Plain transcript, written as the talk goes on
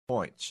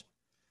points.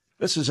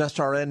 This is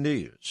SRN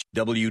News.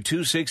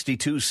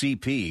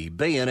 W262CP,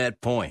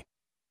 Bayonet Point.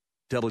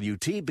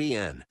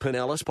 WTBN,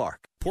 Pinellas Park.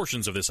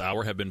 Portions of this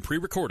hour have been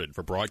pre-recorded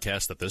for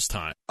broadcast at this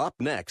time. Up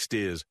next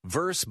is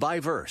Verse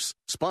by Verse,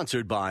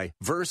 sponsored by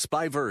Verse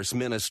by Verse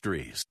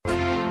Ministries.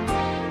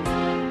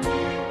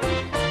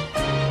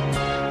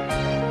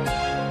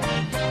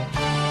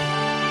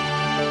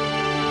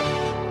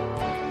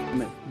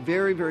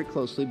 Very, very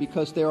closely,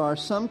 because there are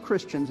some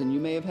Christians, and you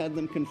may have had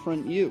them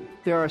confront you.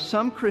 There are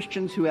some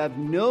Christians who have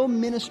no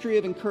ministry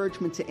of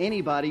encouragement to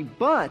anybody,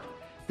 but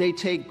they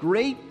take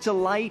great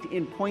delight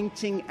in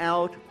pointing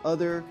out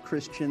other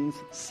Christians'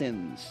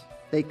 sins.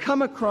 They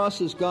come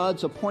across as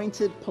God's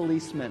appointed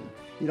policemen.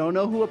 You don't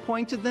know who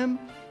appointed them,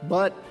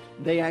 but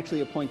they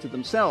actually appointed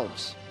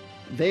themselves.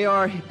 They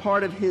are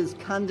part of His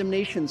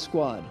condemnation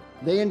squad.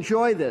 They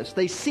enjoy this.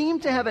 They seem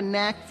to have a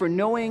knack for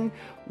knowing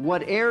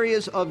what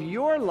areas of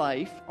your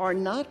life are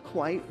not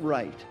quite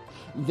right.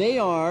 They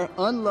are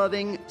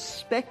unloving,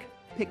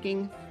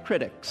 speck-picking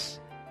critics.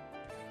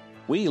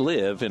 We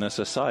live in a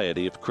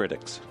society of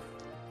critics.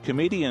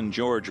 Comedian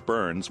George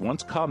Burns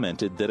once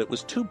commented that it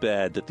was too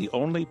bad that the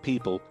only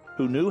people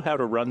who knew how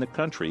to run the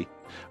country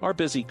are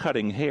busy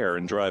cutting hair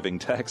and driving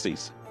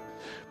taxis.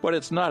 But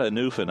it's not a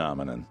new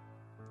phenomenon.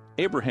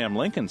 Abraham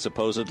Lincoln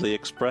supposedly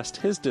expressed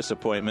his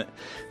disappointment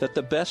that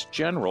the best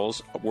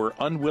generals were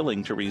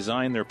unwilling to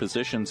resign their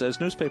positions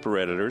as newspaper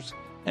editors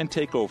and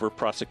take over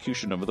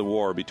prosecution of the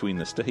war between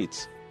the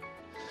states.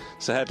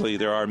 Sadly,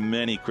 there are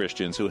many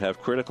Christians who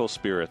have critical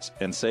spirits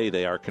and say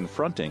they are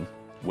confronting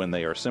when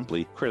they are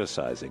simply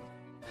criticizing.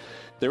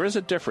 There is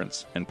a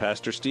difference, and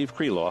Pastor Steve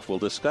Kreloff will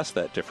discuss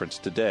that difference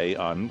today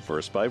on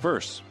Verse by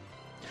Verse.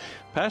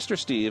 Pastor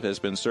Steve has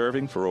been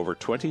serving for over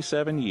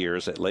 27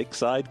 years at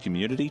Lakeside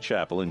Community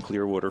Chapel in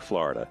Clearwater,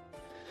 Florida.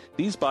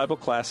 These Bible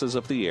classes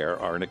of the air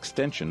are an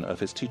extension of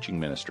his teaching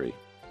ministry.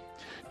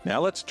 Now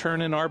let's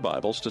turn in our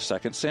Bibles to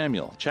 2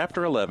 Samuel,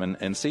 chapter 11,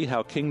 and see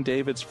how King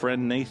David's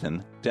friend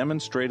Nathan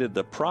demonstrated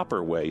the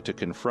proper way to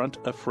confront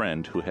a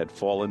friend who had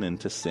fallen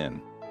into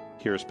sin.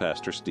 Here's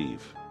Pastor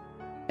Steve.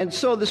 And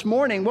so this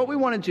morning, what we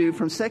want to do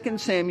from 2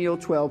 Samuel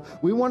 12,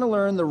 we want to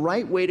learn the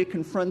right way to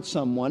confront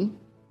someone,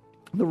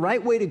 the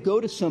right way to go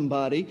to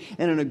somebody,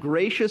 and in a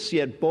gracious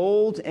yet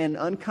bold and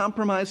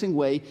uncompromising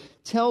way,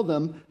 tell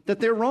them that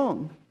they're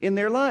wrong in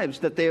their lives,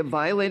 that they have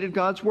violated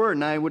God's word.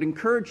 And I would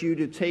encourage you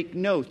to take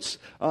notes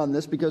on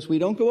this, because we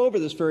don't go over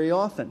this very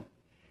often.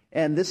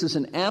 And this is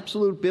an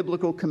absolute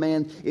biblical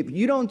command. If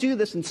you don't do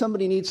this, then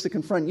somebody needs to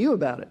confront you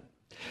about it.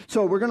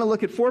 So we're going to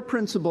look at 4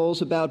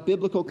 principles about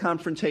biblical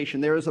confrontation.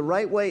 There is a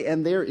right way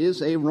and there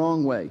is a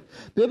wrong way.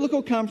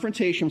 Biblical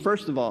confrontation,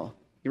 first of all,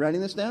 you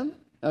writing this down?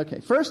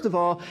 Okay. First of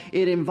all,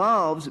 it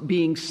involves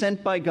being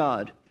sent by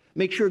God.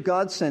 Make sure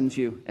God sends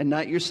you and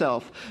not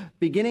yourself.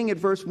 Beginning at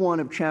verse 1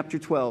 of chapter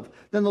 12.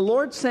 Then the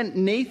Lord sent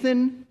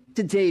Nathan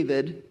to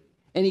David,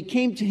 and he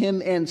came to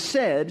him and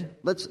said,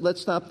 let's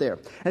stop there.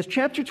 As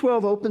chapter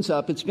 12 opens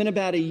up, it's been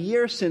about a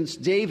year since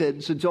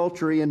David's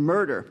adultery and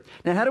murder.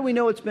 Now, how do we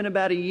know it's been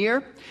about a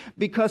year?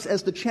 Because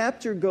as the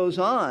chapter goes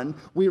on,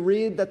 we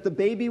read that the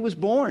baby was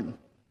born.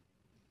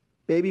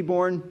 Baby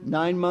born,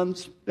 9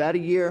 months, about a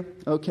year.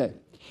 Okay.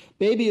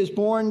 Baby is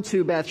born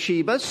to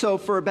Bathsheba. So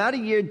for about a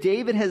year,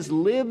 David has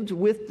lived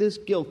with this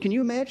guilt. Can you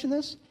imagine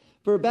this?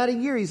 For about a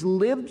year, he's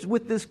lived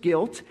with this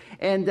guilt.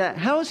 And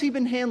how has he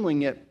been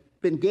handling it?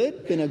 Been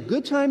good? Been a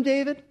good time,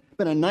 David?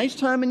 Been a nice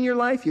time in your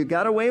life? You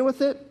got away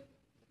with it?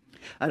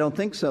 I don't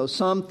think so.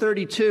 Psalm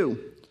 32,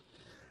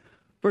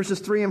 verses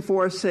 3 and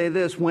 4 say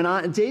this.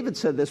 David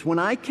said this, when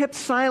I kept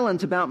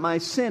silent about my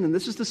sin, and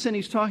this is the sin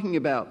he's talking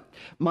about,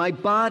 my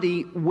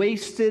body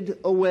wasted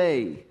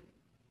away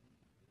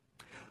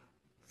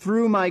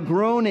through my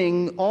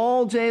groaning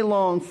all day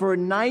long, for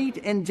night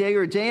and day,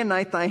 or day and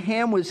night, thy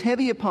hand was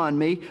heavy upon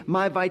me.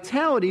 My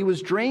vitality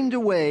was drained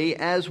away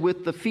as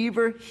with the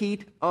fever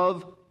heat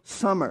of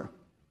summer.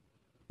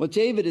 What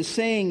David is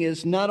saying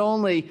is not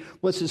only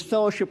was his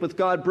fellowship with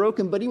God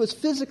broken, but he was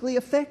physically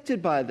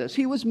affected by this.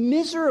 He was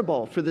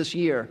miserable for this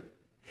year.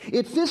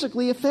 It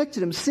physically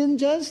affected him. Sin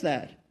does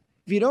that.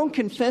 If you don't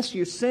confess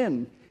your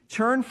sin,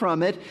 turn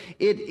from it,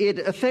 it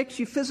affects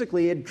you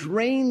physically. It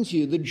drains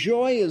you. The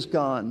joy is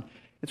gone.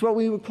 It's what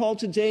we would call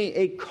today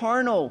a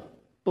carnal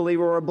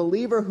believer, or a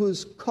believer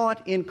who's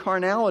caught in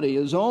carnality,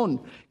 his own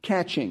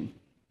catching.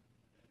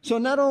 So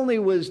not only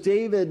was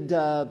David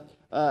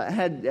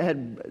David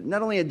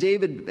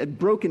had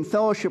broken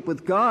fellowship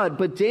with God,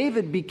 but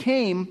David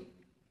became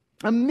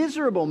a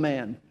miserable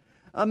man,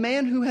 a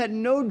man who had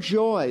no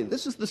joy.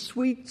 This is the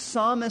sweet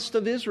psalmist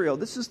of Israel.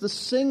 This is the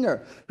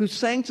singer who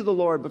sang to the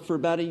Lord, but for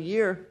about a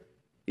year,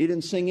 he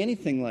didn't sing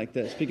anything like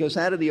this, because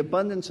out of the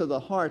abundance of the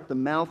heart, the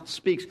mouth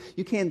speaks.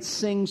 You can't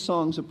sing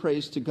songs of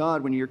praise to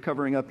God when you're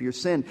covering up your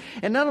sin.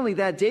 And not only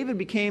that, David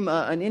became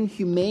an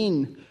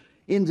inhumane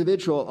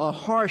individual, a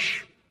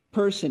harsh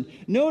person.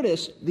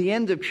 Notice the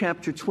end of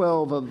chapter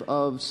 12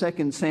 of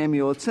 2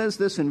 Samuel. It says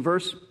this in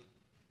verse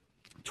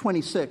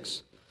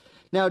 26.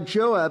 Now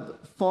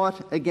Joab,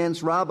 fought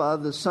against Rabbah,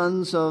 the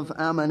sons of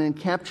Ammon, and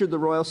captured the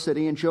royal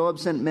city. And Joab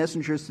sent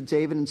messengers to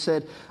David and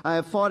said, I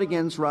have fought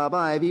against Rabbah.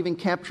 I have even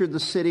captured the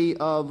city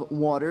of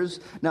waters.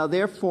 Now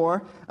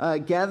therefore,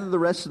 gather the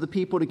rest of the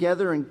people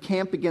together and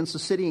camp against the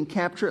city and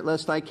capture it,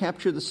 lest I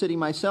capture the city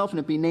myself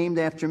and it be named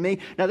after me.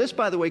 Now this,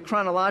 by the way,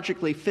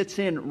 chronologically fits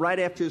in right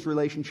after his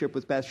relationship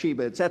with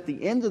Bathsheba. It's at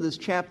the end of this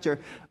chapter,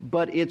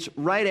 but it's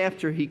right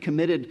after he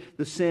committed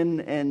the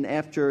sin and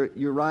after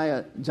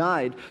Uriah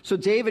died. So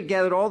David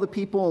gathered all the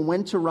people and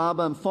went to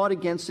Rabbah and fought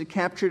against it,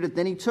 captured it.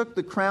 Then he took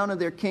the crown of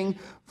their king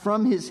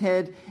from his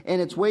head,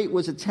 and its weight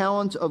was a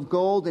talent of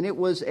gold, and it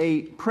was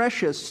a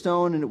precious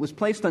stone, and it was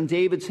placed on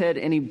David's head,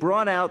 and he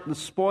brought out the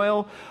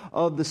spoil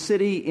of the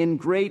city in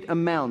great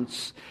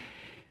amounts.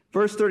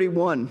 Verse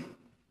 31.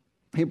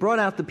 He brought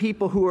out the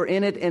people who were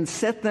in it and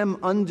set them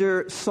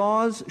under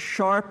saws,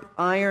 sharp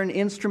iron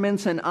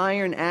instruments, and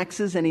iron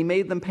axes, and he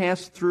made them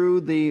pass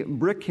through the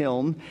brick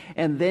kiln.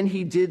 And then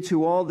he did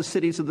to all the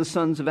cities of the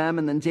sons of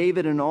Ammon. Then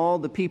David and all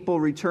the people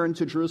returned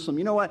to Jerusalem.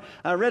 You know what?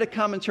 I read a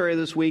commentary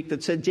this week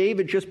that said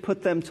David just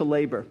put them to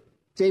labor.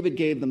 David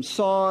gave them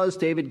saws,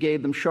 David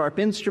gave them sharp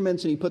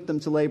instruments, and he put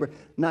them to labor.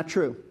 Not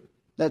true.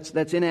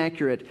 That's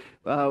inaccurate.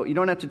 You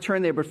don't have to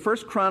turn there, but 1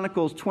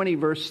 Chronicles 20,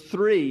 verse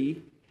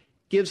 3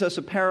 gives us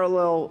a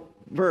parallel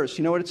verse.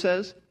 You know what it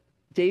says?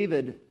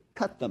 David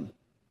cut them.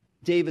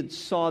 David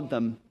sawed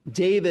them.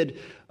 David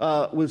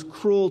was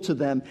cruel to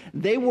them.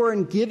 They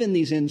weren't given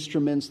these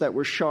instruments that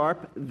were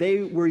sharp.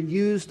 They were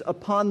used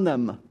upon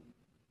them.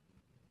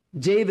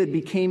 David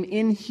became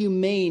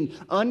inhumane,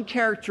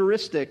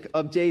 uncharacteristic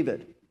of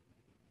David,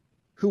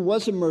 who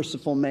was a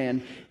merciful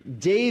man.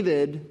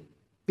 David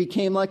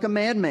became like a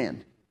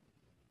madman.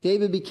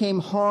 David became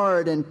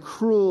hard and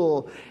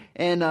cruel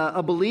and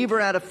a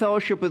believer out of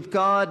fellowship with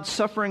God,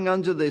 suffering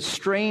under the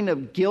strain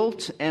of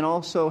guilt and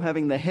also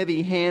having the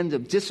heavy hand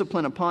of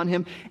discipline upon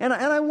him. And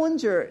I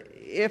wonder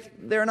if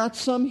there are not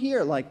some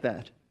here like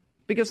that,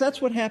 because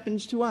that's what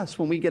happens to us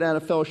when we get out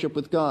of fellowship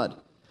with God.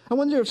 I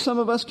wonder if some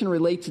of us can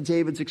relate to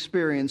David's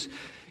experience.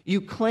 You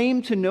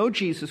claim to know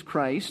Jesus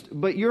Christ,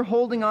 but you're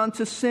holding on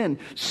to sin,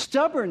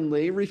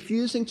 stubbornly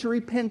refusing to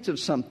repent of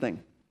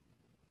something.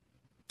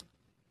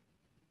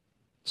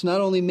 It's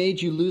not only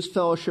made you lose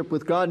fellowship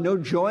with God, no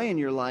joy in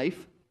your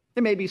life.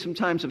 There may be some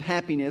times of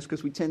happiness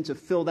because we tend to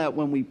fill that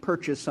when we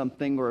purchase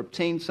something or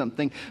obtain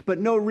something, but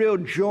no real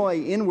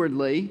joy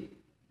inwardly.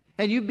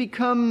 And you've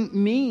become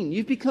mean.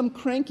 You've become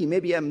cranky.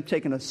 Maybe you haven't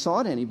taken a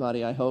saw to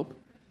anybody, I hope.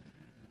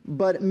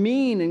 But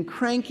mean and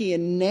cranky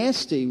and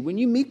nasty. When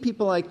you meet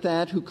people like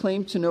that who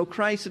claim to know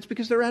Christ, it's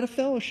because they're out of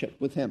fellowship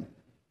with Him.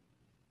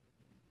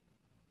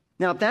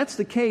 Now, if that's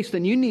the case,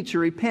 then you need to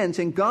repent.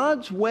 And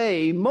God's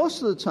way,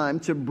 most of the time,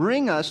 to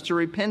bring us to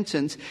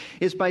repentance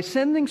is by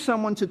sending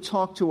someone to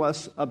talk to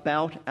us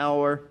about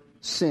our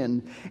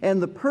sin.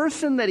 And the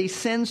person that He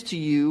sends to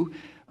you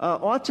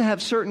ought to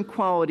have certain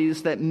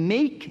qualities that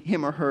make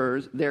him or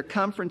her, their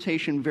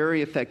confrontation,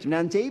 very effective. Now,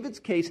 in David's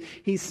case,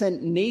 he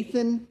sent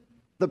Nathan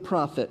the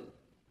prophet,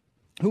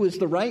 who is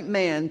the right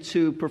man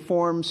to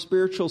perform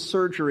spiritual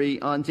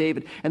surgery on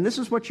David. And this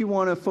is what you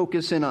want to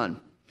focus in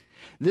on.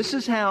 This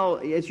is how,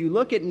 as you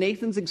look at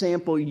Nathan's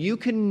example, you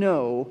can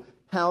know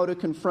how to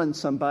confront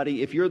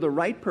somebody if you're the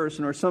right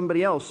person or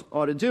somebody else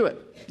ought to do it.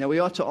 Now, we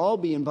ought to all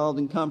be involved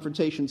in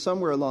confrontation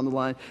somewhere along the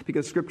line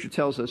because Scripture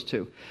tells us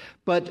to.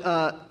 But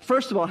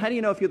first of all, how do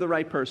you know if you're the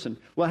right person?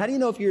 Well, how do you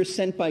know if you're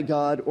sent by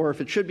God or if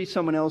it should be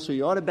someone else or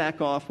you ought to back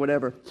off,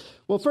 whatever?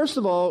 Well, first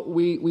of all,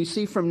 we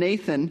see from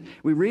Nathan,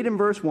 we read in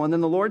verse 1,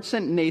 then the Lord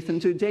sent Nathan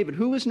to David.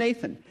 Who was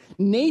Nathan?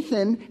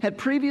 Nathan had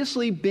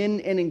previously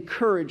been an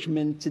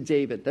encouragement to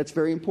David. That's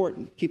very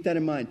important. Keep that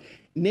in mind.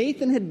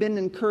 Nathan had been an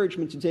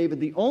encouragement to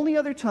David. The only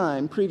other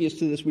time previous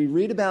to this we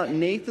read about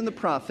Nathan the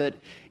prophet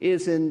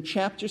is in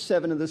chapter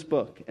 7 of this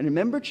book. And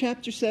remember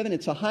chapter 7?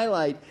 It's a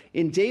highlight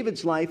in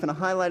David's life and a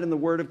highlight in the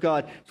Word of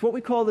God. It's what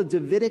we call the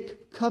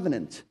Davidic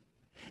covenant.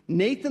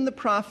 Nathan the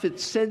prophet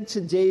said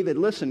to David,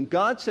 listen,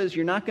 God says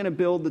you're not going to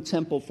build the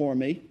temple for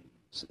me.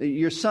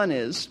 Your son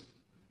is.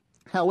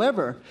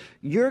 However,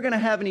 you're going to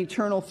have an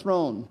eternal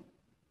throne.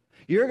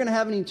 You're going to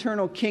have an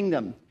eternal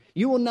kingdom.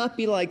 You will not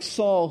be like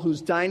Saul,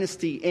 whose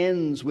dynasty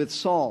ends with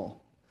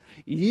Saul.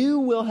 You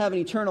will have an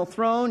eternal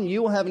throne.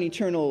 You will have an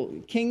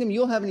eternal kingdom.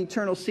 You'll have an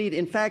eternal seed.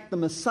 In fact, the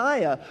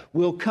Messiah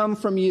will come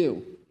from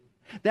you.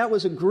 That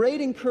was a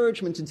great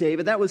encouragement to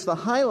David. That was the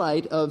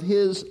highlight of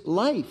his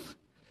life.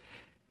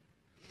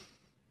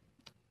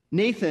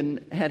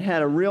 Nathan had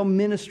had a real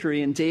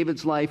ministry in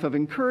David's life of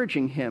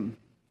encouraging him.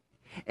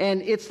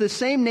 And it's the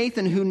same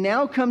Nathan who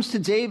now comes to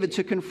David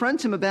to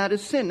confront him about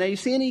his sin. Now, you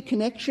see any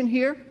connection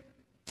here?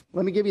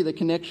 Let me give you the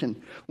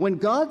connection. When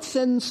God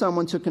sends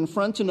someone to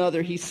confront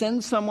another, He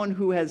sends someone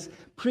who has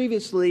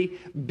previously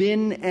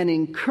been an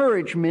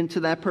encouragement to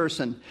that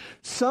person.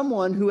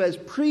 Someone who has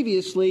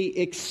previously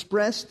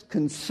expressed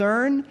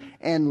concern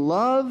and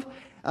love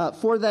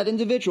for that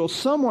individual.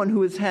 Someone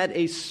who has had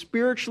a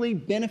spiritually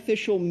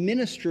beneficial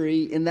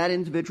ministry in that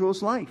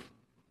individual's life.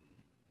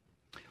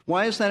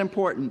 Why is that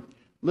important?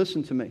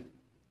 Listen to me.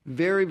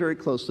 very, very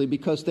closely,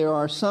 because there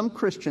are some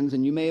Christians,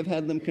 and you may have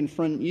had them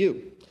confront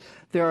you,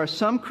 there are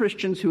some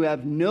Christians who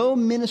have no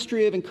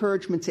ministry of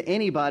encouragement to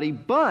anybody,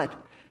 but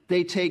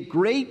they take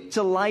great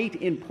delight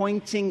in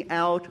pointing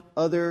out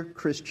other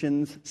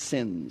Christians'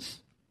 sins.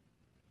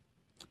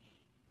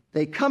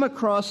 They come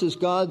across as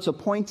God's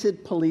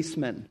appointed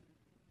policemen.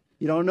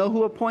 You don't know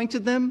who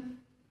appointed them,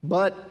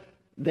 but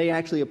they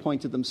actually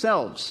appointed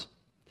themselves.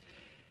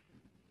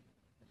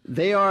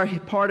 They are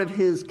part of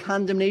his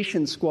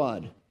condemnation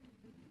squad.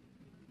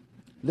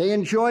 They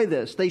enjoy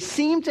this. They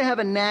seem to have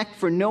a knack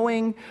for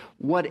knowing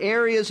what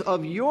areas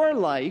of your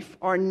life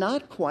are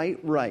not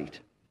quite right.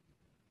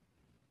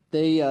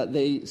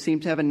 They seem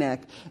to have a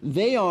knack.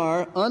 They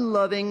are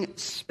unloving,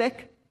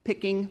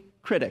 speck-picking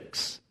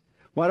critics.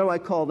 Why do I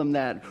call them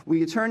that? Will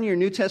you turn your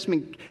New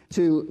Testament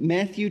to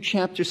Matthew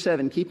chapter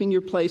 7, keeping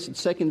your place at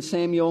 2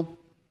 Samuel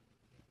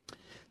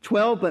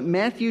 12, but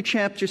Matthew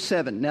chapter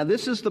 7. Now,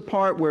 this is the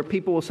part where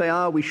people will say,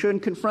 we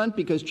shouldn't confront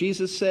because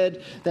Jesus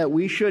said that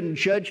we shouldn't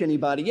judge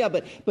anybody. Yeah,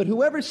 but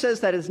whoever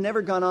says that has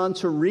never gone on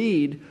to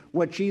read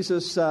what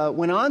Jesus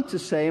went on to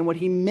say and what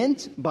he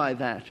meant by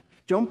that.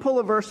 Don't pull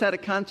a verse out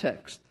of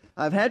context.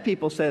 I've had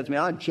people say to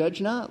me,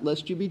 judge not,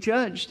 lest you be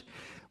judged.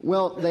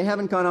 Well, they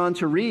haven't gone on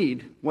to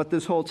read what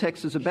this whole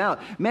text is about.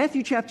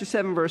 Matthew chapter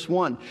 7, verse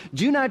 1.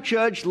 Do not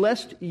judge,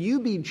 lest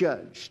you be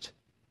judged.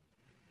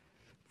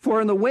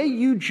 For in the way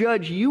you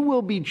judge, you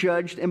will be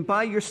judged, and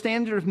by your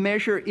standard of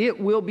measure, it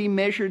will be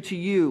measured to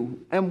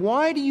you. And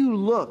why do you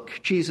look,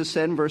 Jesus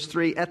said in verse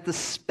 3, at the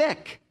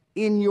speck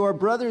in your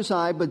brother's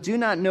eye, but do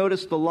not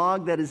notice the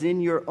log that is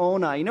in your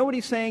own eye? You know what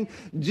he's saying?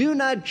 Do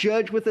not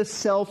judge with a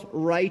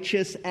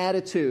self-righteous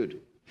attitude.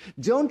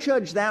 Don't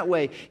judge that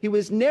way. He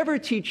was never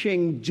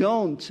teaching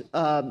don't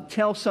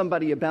tell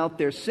somebody about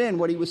their sin.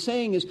 What he was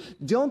saying is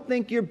don't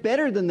think you're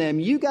better than them.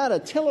 You got a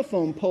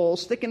telephone pole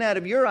sticking out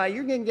of your eye.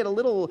 You're going to get a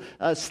little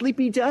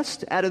sleepy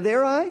dust out of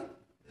their eye.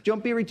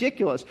 Don't be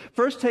ridiculous.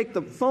 First take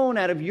the phone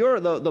out of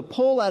the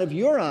pole out of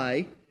your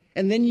eye,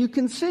 and then you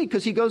can see.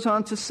 Because he goes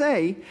on to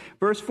say,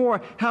 verse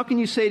 4, how can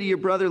you say to your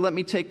brother, let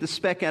me take the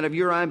speck out of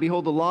your eye, and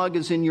behold, the log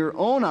is in your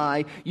own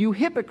eye? You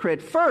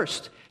hypocrite,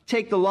 first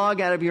take the log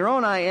out of your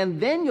own eye, and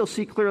then you'll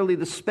see clearly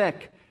the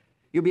speck.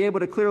 You'll be able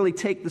to clearly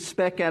take the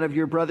speck out of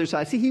your brother's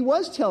eye. See, he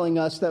was telling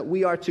us that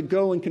we are to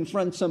go and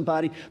confront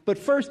somebody, but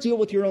first deal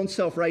with your own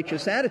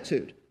self-righteous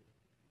attitude.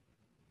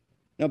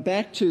 Now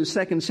back to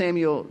 2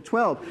 Samuel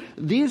 12.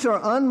 These are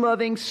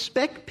unloving,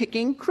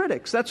 speck-picking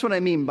critics. That's what I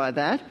mean by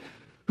that.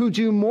 Who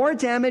do more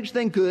damage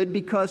than good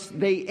because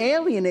they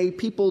alienate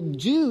people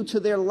due to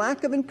their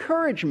lack of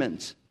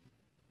encouragement.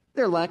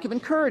 Their lack of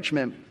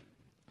encouragement.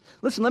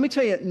 Listen, let me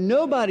tell you,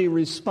 nobody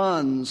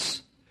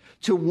responds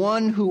to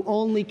one who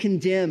only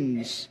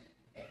condemns.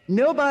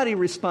 Nobody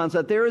responds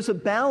that. There is a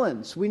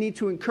balance. We need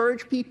to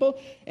encourage people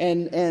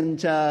and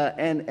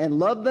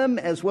love them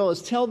as well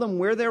as tell them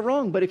where they're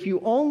wrong. But if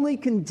you only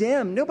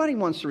condemn, nobody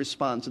wants to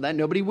respond to that.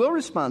 Nobody will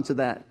respond to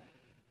that.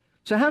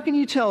 So how can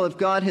you tell if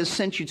God has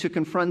sent you to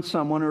confront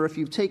someone or if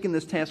you've taken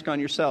this task on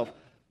yourself?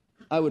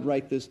 I would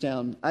write this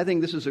down. I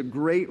think this is a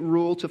great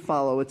rule to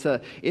follow.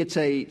 It's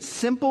a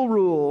simple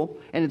rule,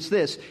 and it's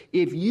this.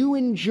 If you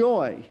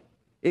enjoy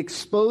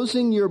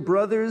exposing your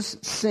brother's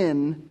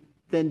sin,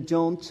 then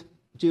don't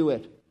do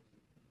it.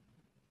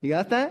 You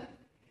got that?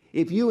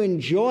 If you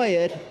enjoy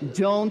it,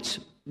 don't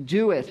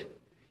do it.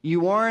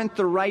 You aren't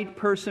the right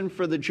person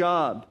for the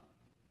job,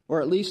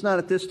 or at least not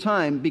at this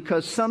time,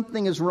 because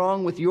something is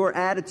wrong with your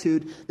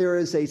attitude. There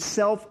is a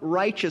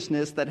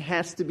self-righteousness that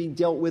has to be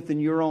dealt with in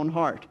your own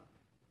heart.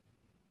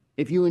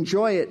 If you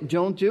enjoy it,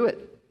 don't do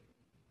it.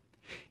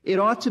 It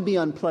ought to be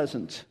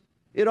unpleasant.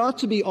 It ought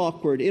to be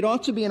awkward. It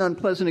ought to be an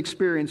unpleasant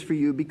experience for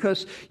you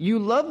because you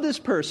love this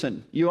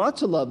person. You ought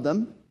to love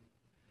them.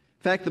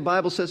 In fact, the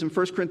Bible says in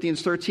 1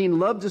 Corinthians 13,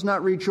 love does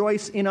not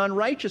rejoice in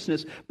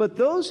unrighteousness. But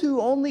those who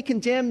only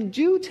condemn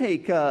do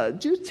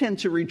tend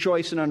to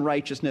rejoice in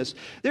unrighteousness.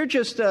 They're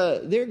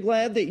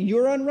glad that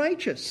you're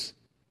unrighteous,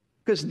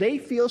 because they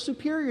feel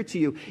superior to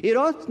you. It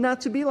ought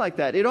not to be like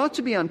that. It ought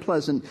to be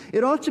unpleasant.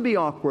 It ought to be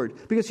awkward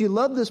because you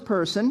love this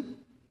person,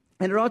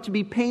 and it ought to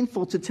be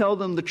painful to tell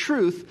them the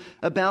truth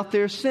about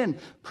their sin.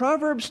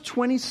 Proverbs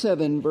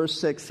 27, verse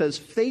 6 says,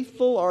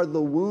 faithful are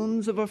the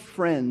wounds of a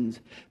friend,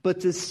 but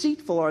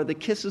deceitful are the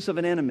kisses of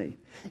an enemy.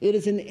 It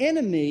is an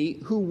enemy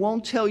who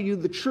won't tell you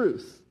the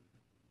truth.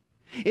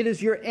 It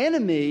is your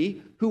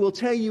enemy who will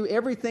tell you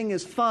everything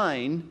is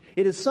fine.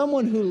 It is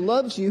someone who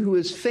loves you, who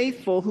is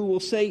faithful, who will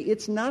say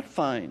it's not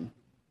fine.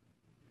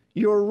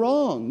 You're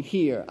wrong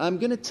here. I'm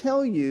going to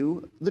tell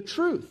you the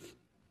truth.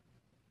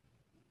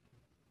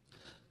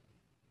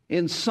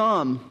 In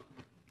Psalm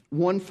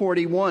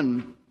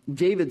 141,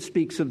 David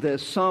speaks of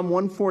this. Psalm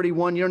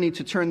 141, you don't need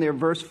to turn there,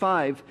 verse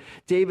 5.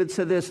 David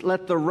said this,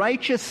 let the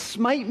righteous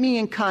smite me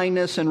in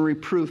kindness and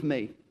reprove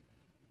me.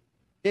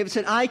 David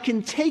said, I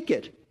can take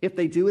it if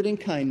they do it in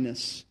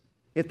kindness,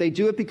 if they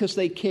do it because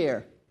they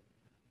care.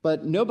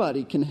 But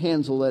nobody can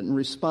handle it and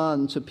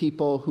respond to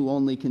people who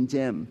only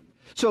condemn.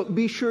 So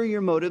be sure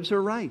your motives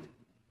are right.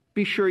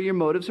 Be sure your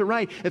motives are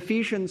right.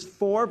 Ephesians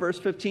 4, verse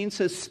 15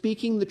 says,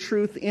 speaking the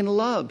truth in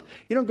love.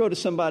 You don't go to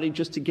somebody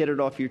just to get it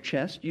off your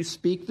chest. You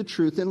speak the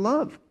truth in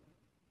love.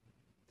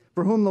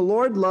 For whom the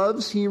Lord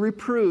loves, he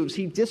reproves,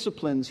 he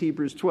disciplines,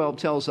 Hebrews 12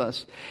 tells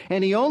us.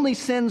 And he only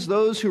sends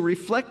those who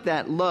reflect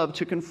that love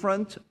to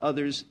confront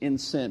others in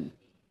sin.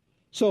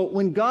 So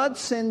when God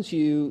sends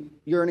you,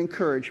 you're an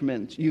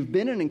encouragement. You've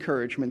been an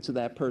encouragement to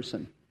that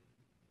person,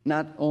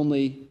 not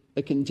only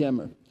a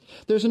condemner.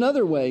 There's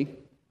another way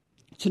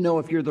to know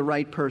if you're the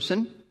right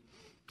person.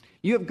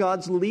 You have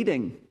God's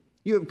leading.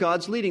 You have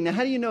God's leading. Now,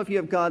 how do you know if you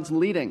have God's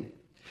leading?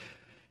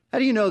 How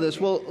do you know this?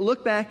 Well,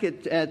 look back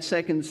at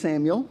 2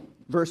 Samuel.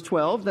 Verse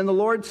 12, then the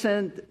Lord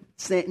sent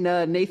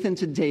Nathan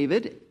to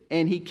David,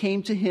 and he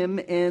came to him,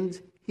 and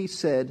he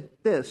said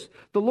this.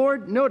 The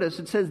Lord, notice,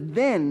 it says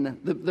then.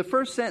 The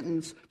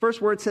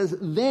first word says,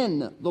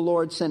 then the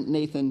Lord sent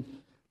Nathan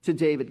to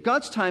David.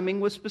 God's timing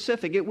was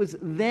specific. It was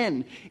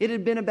then. It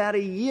had been about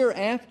a year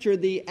after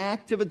the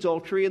act of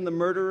adultery and the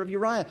murder of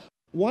Uriah.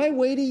 Why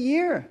wait a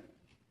year?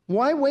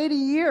 Why wait a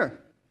year?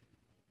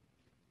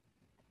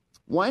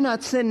 Why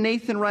not send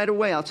Nathan right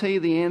away? I'll tell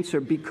you the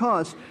answer.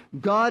 Because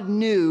God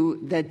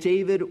knew that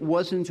David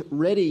wasn't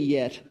ready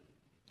yet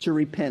to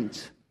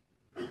repent.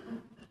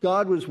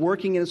 God was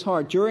working in his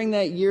heart. During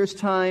that year's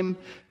time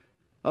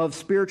of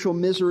spiritual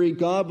misery,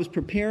 God was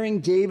preparing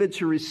David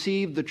to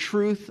receive the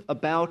truth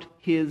about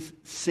his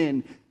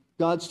sin.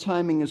 God's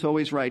timing is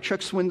always right.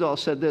 Chuck Swindoll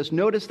said this,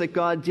 notice that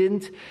God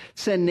didn't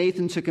send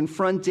Nathan to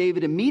confront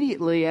David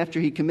immediately after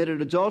he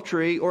committed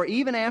adultery or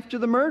even after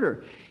the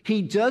murder.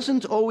 He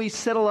doesn't always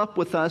settle up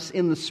with us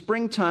in the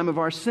springtime of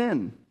our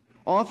sin.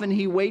 Often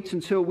he waits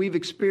until we've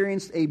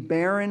experienced a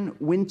barren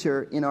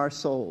winter in our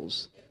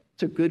souls.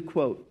 It's a good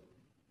quote.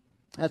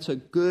 That's a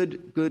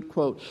good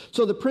quote.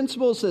 So the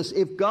principle is this: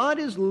 if God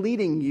is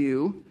leading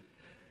you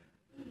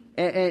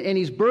and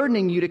he's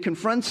burdening you to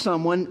confront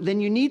someone,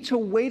 then you need to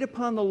wait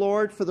upon the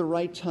Lord for the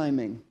right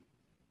timing.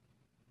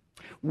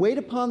 Wait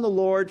upon the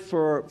Lord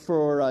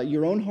for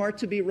your own heart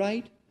to be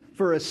right,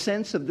 for a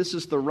sense of this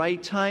is the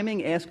right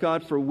timing. Ask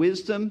God for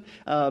wisdom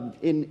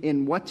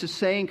in what to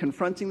say in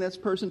confronting this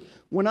person.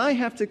 When I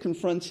have to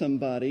confront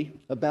somebody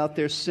about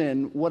their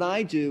sin, what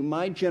I do,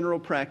 my general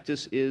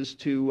practice is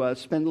to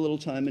spend a little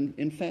time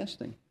in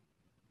fasting.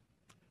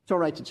 It's all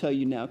right to tell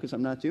you now because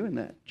I'm not doing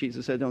that.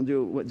 Jesus said,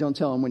 don't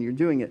tell them when you're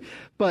doing it.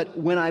 But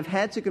when I've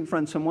had to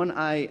confront someone,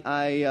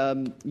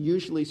 I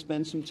usually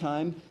spend some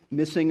time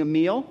missing a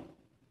meal.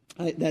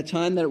 That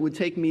time that it would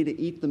take me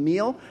to eat the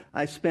meal,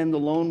 I spend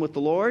alone with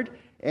the Lord,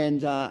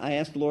 and I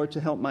ask the Lord to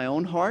help my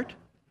own heart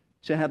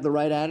to have the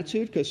right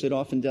attitude, because it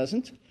often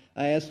doesn't.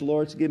 I ask the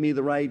Lord to give me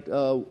the right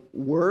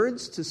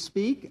words to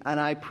speak, and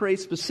I pray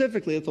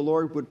specifically that the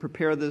Lord would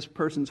prepare this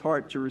person's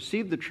heart to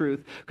receive the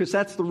truth, because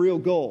that's the real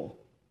goal.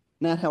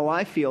 Not how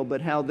I feel, but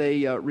how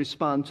they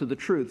respond to the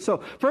truth.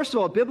 So, first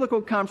of all,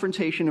 biblical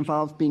confrontation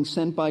involves being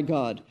sent by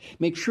God.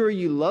 Make sure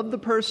you love the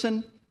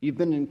person, you've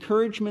been an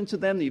encouragement to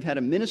them, that you've had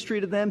a ministry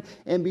to them,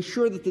 and be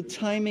sure that the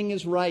timing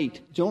is right.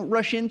 Don't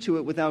rush into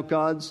it without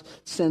God's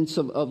sense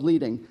of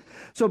leading.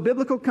 So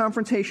biblical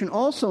confrontation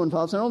also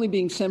involves not only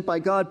being sent by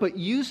God, but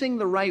using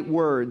the right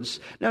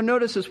words. Now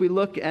notice as we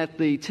look at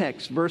the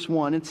text, verse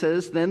 1, it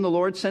says, then the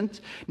Lord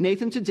sent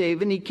Nathan to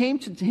David, and he came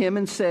to him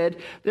and said,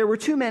 there were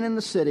two men in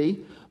the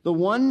city, the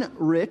one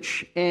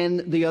rich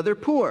and the other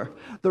poor.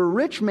 The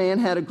rich man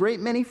had a great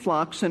many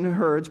flocks and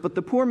herds, but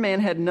the poor man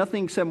had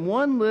nothing except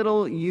one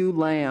little ewe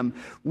lamb,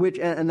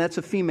 and that's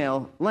a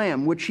female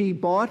lamb, which he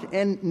bought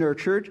and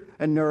nurtured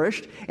and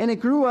nourished, and it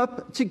grew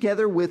up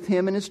together with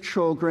him and his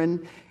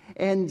children,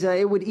 and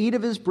it would eat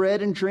of his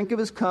bread and drink of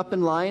his cup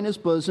and lie in his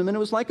bosom, and it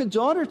was like a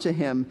daughter to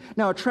him.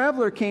 Now a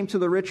traveler came to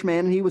the rich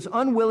man, and he was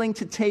unwilling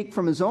to take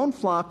from his own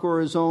flock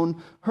or his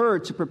own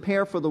herd to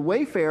prepare for the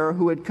wayfarer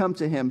who had come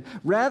to him.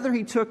 Rather,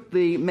 he took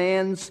the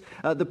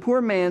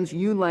poor man's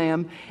ewe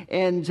lamb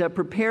and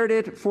prepared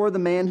it for the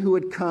man who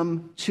had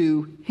come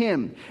to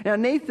him. Now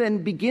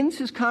Nathan begins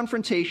his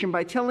confrontation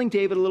by telling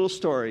David a little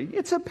story.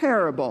 It's a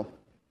parable.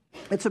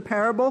 It's a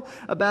parable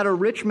about a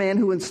rich man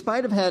who, in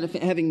spite of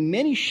having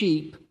many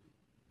sheep,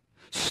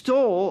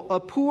 stole a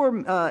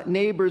poor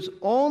neighbor's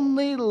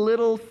only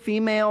little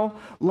female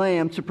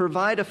lamb to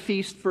provide a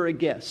feast for a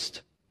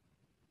guest.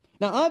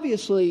 Now,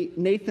 obviously,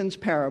 Nathan's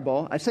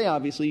parable, I say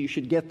obviously, you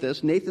should get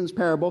this, Nathan's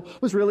parable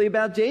was really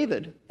about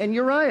David and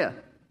Uriah.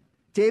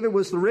 David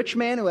was the rich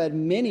man who had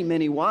many,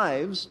 many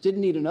wives,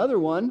 didn't need another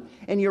one,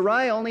 and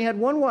Uriah only had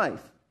one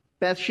wife,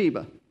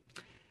 Bathsheba.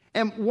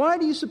 And why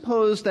do you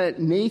suppose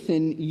that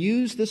Nathan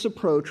used this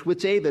approach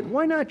with David?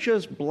 Why not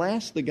just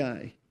blast the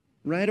guy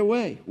right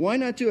away? Why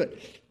not do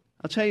it?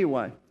 I'll tell you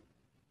why.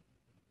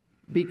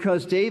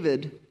 Because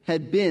David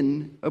had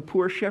been a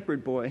poor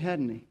shepherd boy,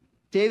 hadn't he?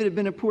 David had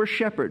been a poor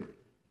shepherd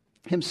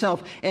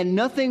himself, and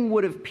nothing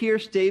would have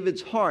pierced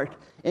David's heart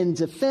in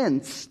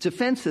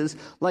defenses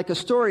like a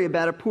story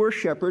about a poor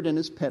shepherd and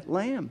his pet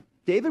lamb.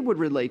 David would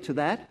relate to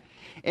that.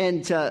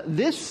 And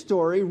this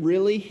story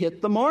really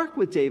hit the mark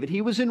with David.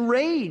 He was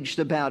enraged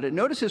about it.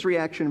 Notice his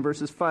reaction in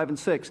verses 5 and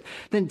 6.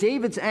 Then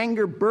David's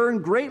anger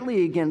burned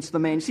greatly against the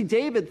man. You see,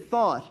 David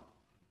thought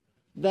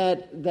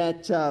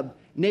that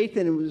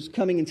Nathan was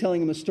coming and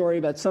telling him a story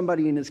about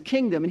somebody in his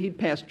kingdom, and he'd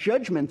pass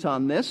judgment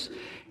on this.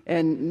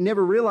 And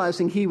never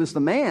realizing he was the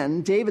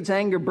man, David's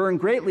anger burned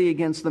greatly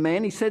against the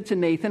man. He said to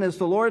Nathan, "As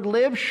the Lord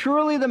lives,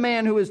 surely the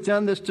man who has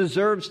done this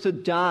deserves to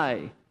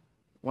die."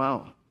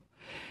 Wow.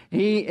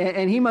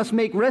 He must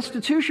make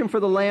restitution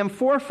for the lamb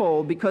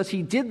fourfold because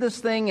he did this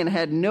thing and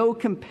had no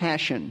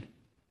compassion.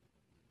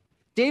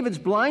 David's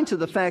blind to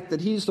the fact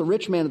that he's the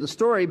rich man of the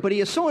story, but he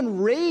is so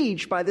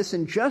enraged by this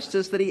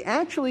injustice that he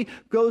actually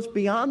goes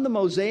beyond the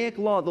Mosaic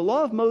law. The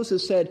law of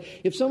Moses said,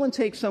 if someone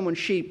takes someone's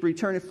sheep,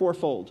 return it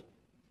fourfold.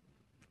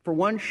 For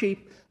one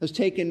sheep is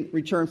taken,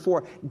 return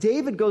four.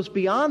 David goes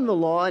beyond the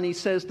law and he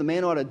says the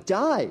man ought to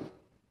die.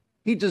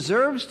 He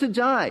deserves to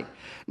die.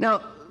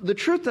 Now, the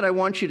truth that I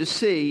want you to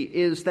see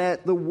is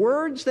that the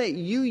words that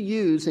you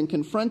use in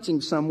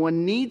confronting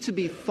someone need to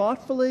be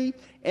thoughtfully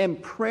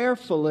and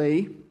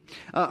prayerfully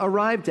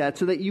arrived at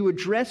so that you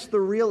address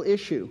the real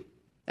issue,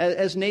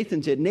 as Nathan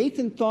did.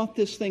 Nathan thought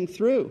this thing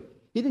through.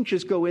 He didn't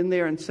just go in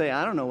there and say,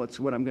 I don't know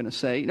what I'm going to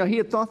say. No, he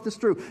had thought this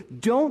through.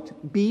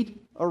 Don't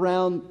beat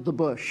around the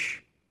bush,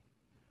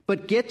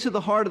 but get to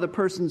the heart of the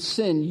person's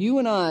sin. You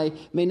and I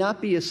may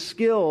not be as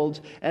skilled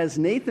as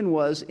Nathan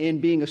was in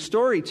being a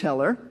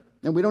storyteller,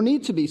 and we don't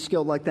need to be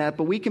skilled like that,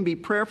 but we can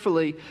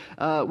prayerfully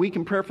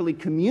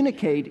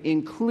communicate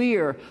in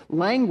clear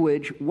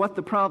language what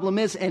the problem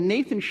is, and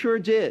Nathan sure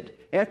did.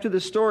 After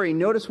the story,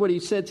 notice what he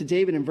said to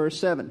David in verse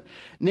 7.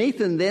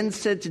 Nathan then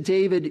said to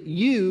David,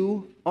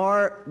 "You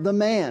are the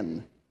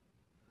man."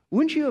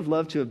 Wouldn't you have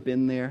loved to have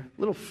been there? A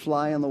little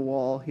fly on the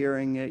wall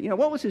hearing it.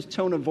 What was his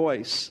tone of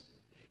voice?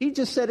 He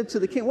just said it to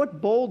the king.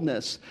 What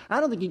boldness. I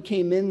don't think he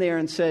came in there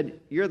and said,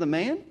 "You're the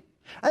man."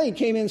 I think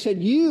he came in and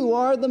said, "You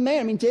are the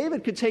man." I mean,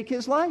 David could take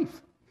his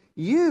life.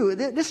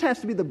 This has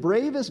to be the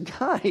bravest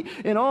guy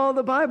in all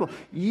the Bible.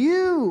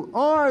 "You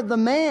are the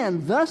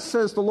man. Thus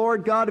says the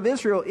Lord God of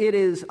Israel, it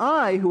is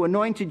I who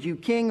anointed you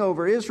king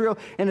over Israel,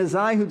 and it is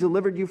I who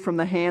delivered you from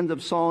the hand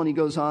of Saul." And he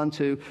goes on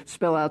to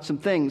spell out some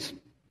things.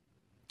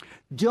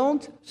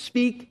 Don't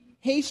speak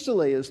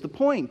hastily is the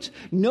point.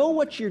 Know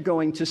what you're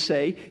going to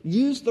say.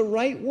 Use the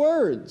right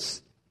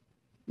words.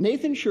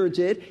 Nathan sure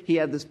did. He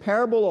had this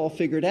parable all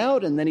figured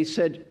out, and then he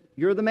said,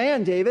 "You're the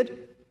man,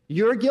 David.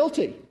 You're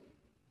guilty.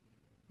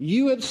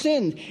 You have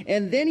sinned."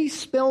 And then he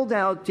spelled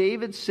out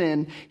David's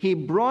sin. He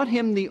brought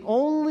him the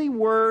only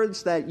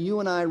words that you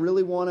and I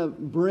really want to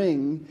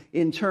bring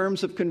in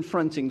terms of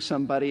confronting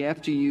somebody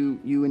after you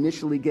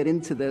initially get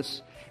into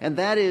this, and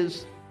that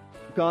is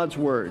God's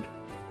word.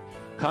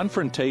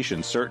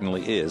 Confrontation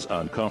certainly is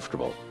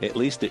uncomfortable. At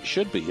least it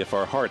should be if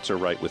our hearts are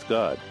right with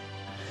God.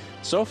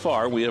 So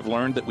far, we have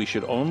learned that we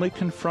should only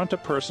confront a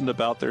person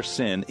about their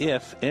sin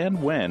if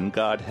and when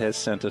God has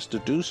sent us to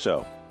do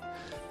so.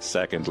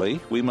 Secondly,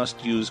 we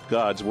must use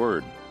God's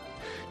Word.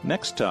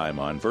 Next time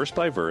on Verse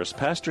by Verse,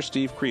 Pastor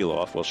Steve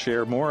Kreloff will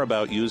share more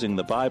about using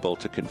the Bible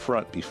to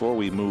confront before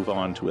we move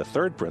on to a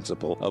third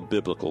principle of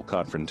biblical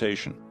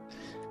confrontation.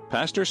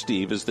 Pastor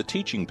Steve is the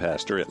teaching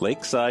pastor at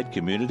Lakeside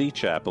Community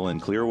Chapel in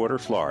Clearwater,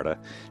 Florida,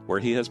 where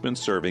he has been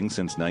serving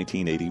since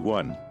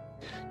 1981.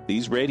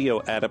 These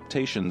radio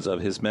adaptations of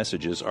his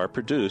messages are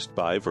produced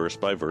by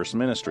Verse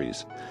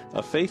Ministries,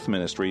 a faith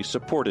ministry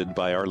supported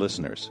by our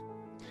listeners.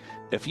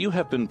 If you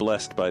have been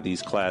blessed by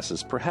these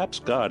classes, perhaps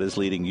God is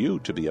leading you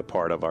to be a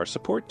part of our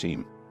support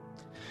team.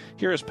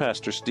 Here is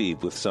Pastor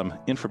Steve with some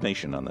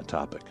information on the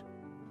topic.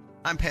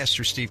 I'm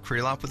Pastor Steve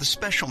Kreloff with a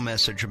special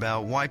message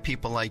about why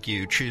people like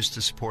you choose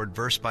to support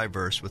Verse by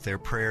Verse with their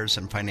prayers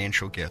and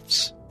financial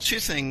gifts. Two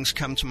things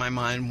come to my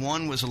mind.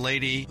 One was a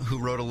lady who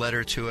wrote a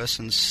letter to us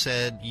and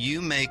said,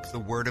 "You make the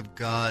Word of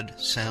God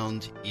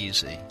sound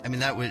easy." I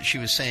mean, she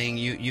was saying,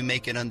 you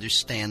make it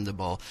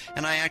understandable.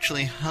 And I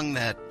actually hung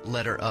that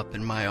letter up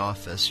in my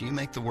office. You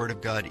make the Word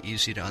of God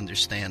easy to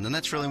understand. And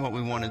that's really what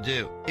we want to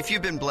do. If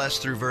you've been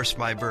blessed through Verse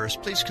by Verse,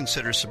 please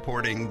consider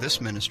supporting this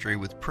ministry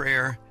with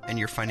prayer and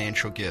your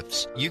financial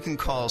gifts. You can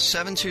call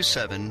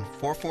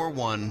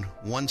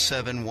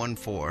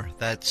 727-441-1714.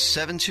 That's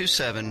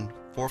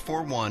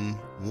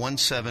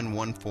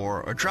 727-441-1714,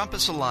 or drop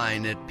us a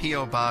line at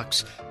P.O.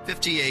 Box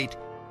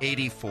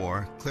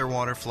 5884,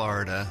 Clearwater,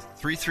 Florida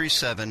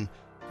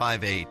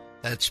 33758.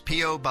 That's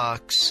P.O.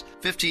 Box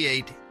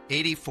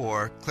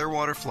 5884,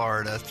 Clearwater,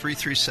 Florida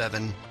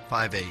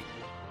 33758.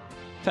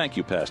 Thank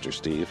you, Pastor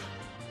Steve.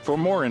 For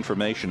more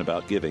information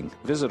about giving,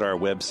 visit our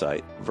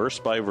website, Verse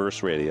by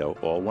Verse Radio,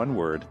 all one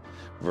word,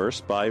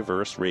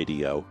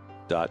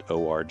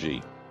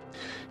 versebyverseradio.org.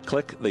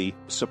 Click the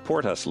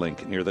Support Us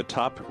link near the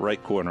top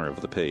right corner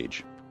of the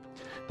page.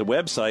 The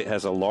website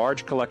has a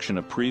large collection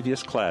of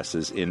previous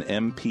classes in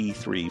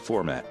MP3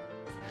 format.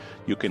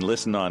 You can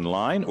listen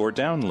online or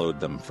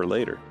download them for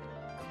later.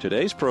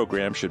 Today's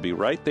program should be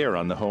right there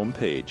on the home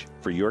page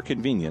for your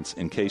convenience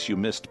in case you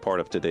missed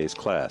part of today's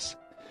class.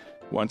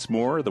 Once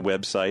more, the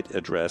website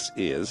address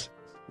is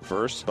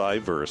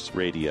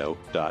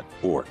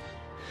versebyverseradio.org.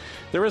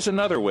 There is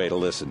another way to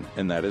listen,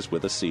 and that is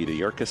with a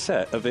CD or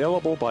cassette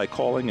available by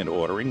calling and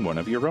ordering one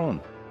of your own.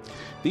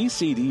 These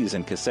CDs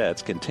and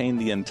cassettes contain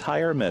the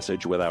entire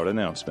message without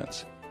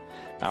announcements.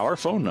 Our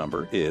phone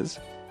number is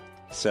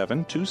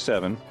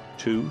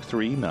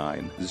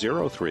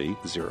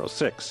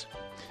 727-239-0306.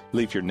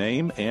 Leave your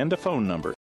name and a phone number.